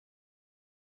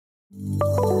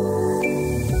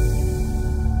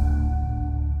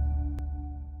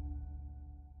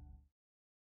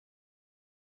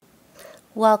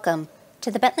Welcome to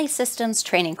the Bentley Systems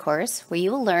training course, where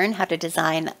you will learn how to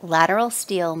design lateral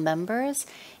steel members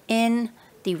in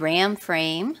the RAM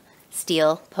frame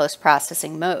steel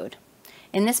post-processing mode.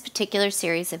 In this particular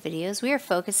series of videos, we are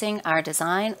focusing our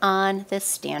design on the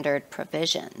standard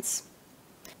provisions.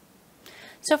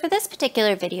 So for this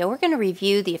particular video, we're going to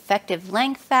review the effective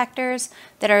length factors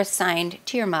that are assigned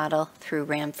to your model through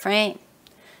RAM frame.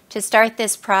 To start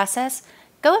this process,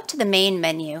 go up to the main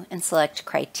menu and select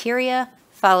Criteria,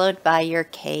 followed by your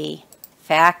K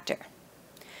factor.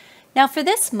 Now for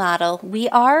this model, we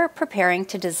are preparing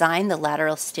to design the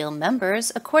lateral steel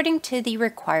members according to the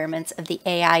requirements of the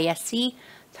AISC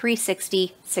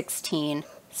 36016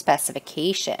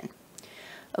 specification.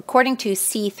 According to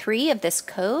C3 of this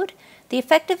code, the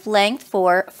effective length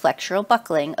for flexural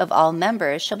buckling of all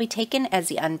members shall be taken as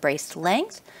the unbraced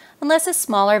length unless a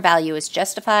smaller value is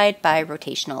justified by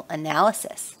rotational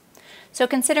analysis. So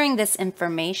considering this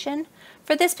information,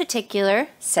 for this particular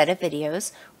set of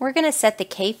videos, we're going to set the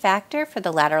K factor for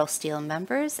the lateral steel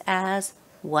members as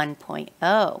 1.0.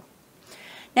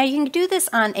 Now you can do this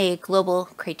on a global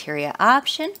criteria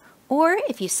option, or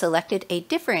if you selected a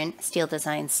different steel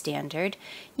design standard,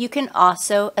 you can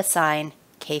also assign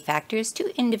K factors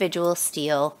to individual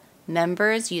steel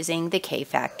members using the K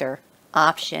factor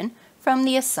option from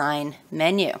the Assign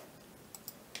menu.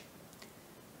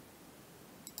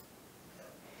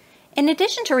 In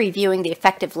addition to reviewing the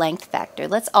effective length factor,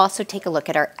 let's also take a look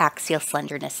at our axial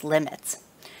slenderness limits.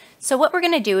 So what we're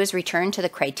going to do is return to the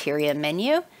criteria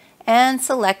menu and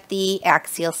select the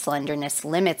axial slenderness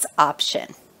limits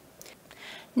option.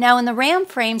 Now in the RAM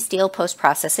frame steel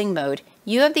post-processing mode,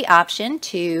 you have the option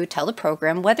to tell the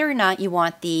program whether or not you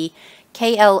want the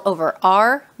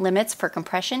KL/R limits for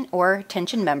compression or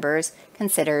tension members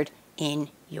considered in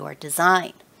your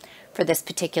design. For this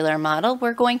particular model,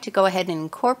 we're going to go ahead and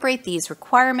incorporate these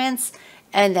requirements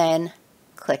and then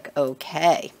click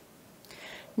OK.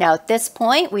 Now at this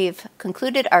point, we've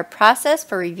concluded our process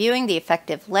for reviewing the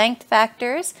effective length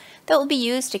factors that will be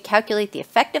used to calculate the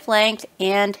effective length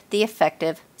and the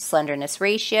effective slenderness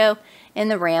ratio in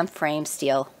the RAM frame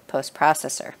steel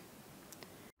post-processor.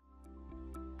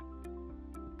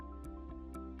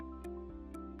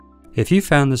 If you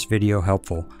found this video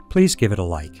helpful, please give it a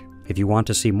like. If you want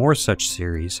to see more such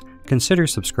series, consider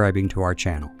subscribing to our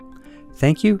channel.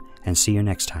 Thank you, and see you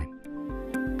next time.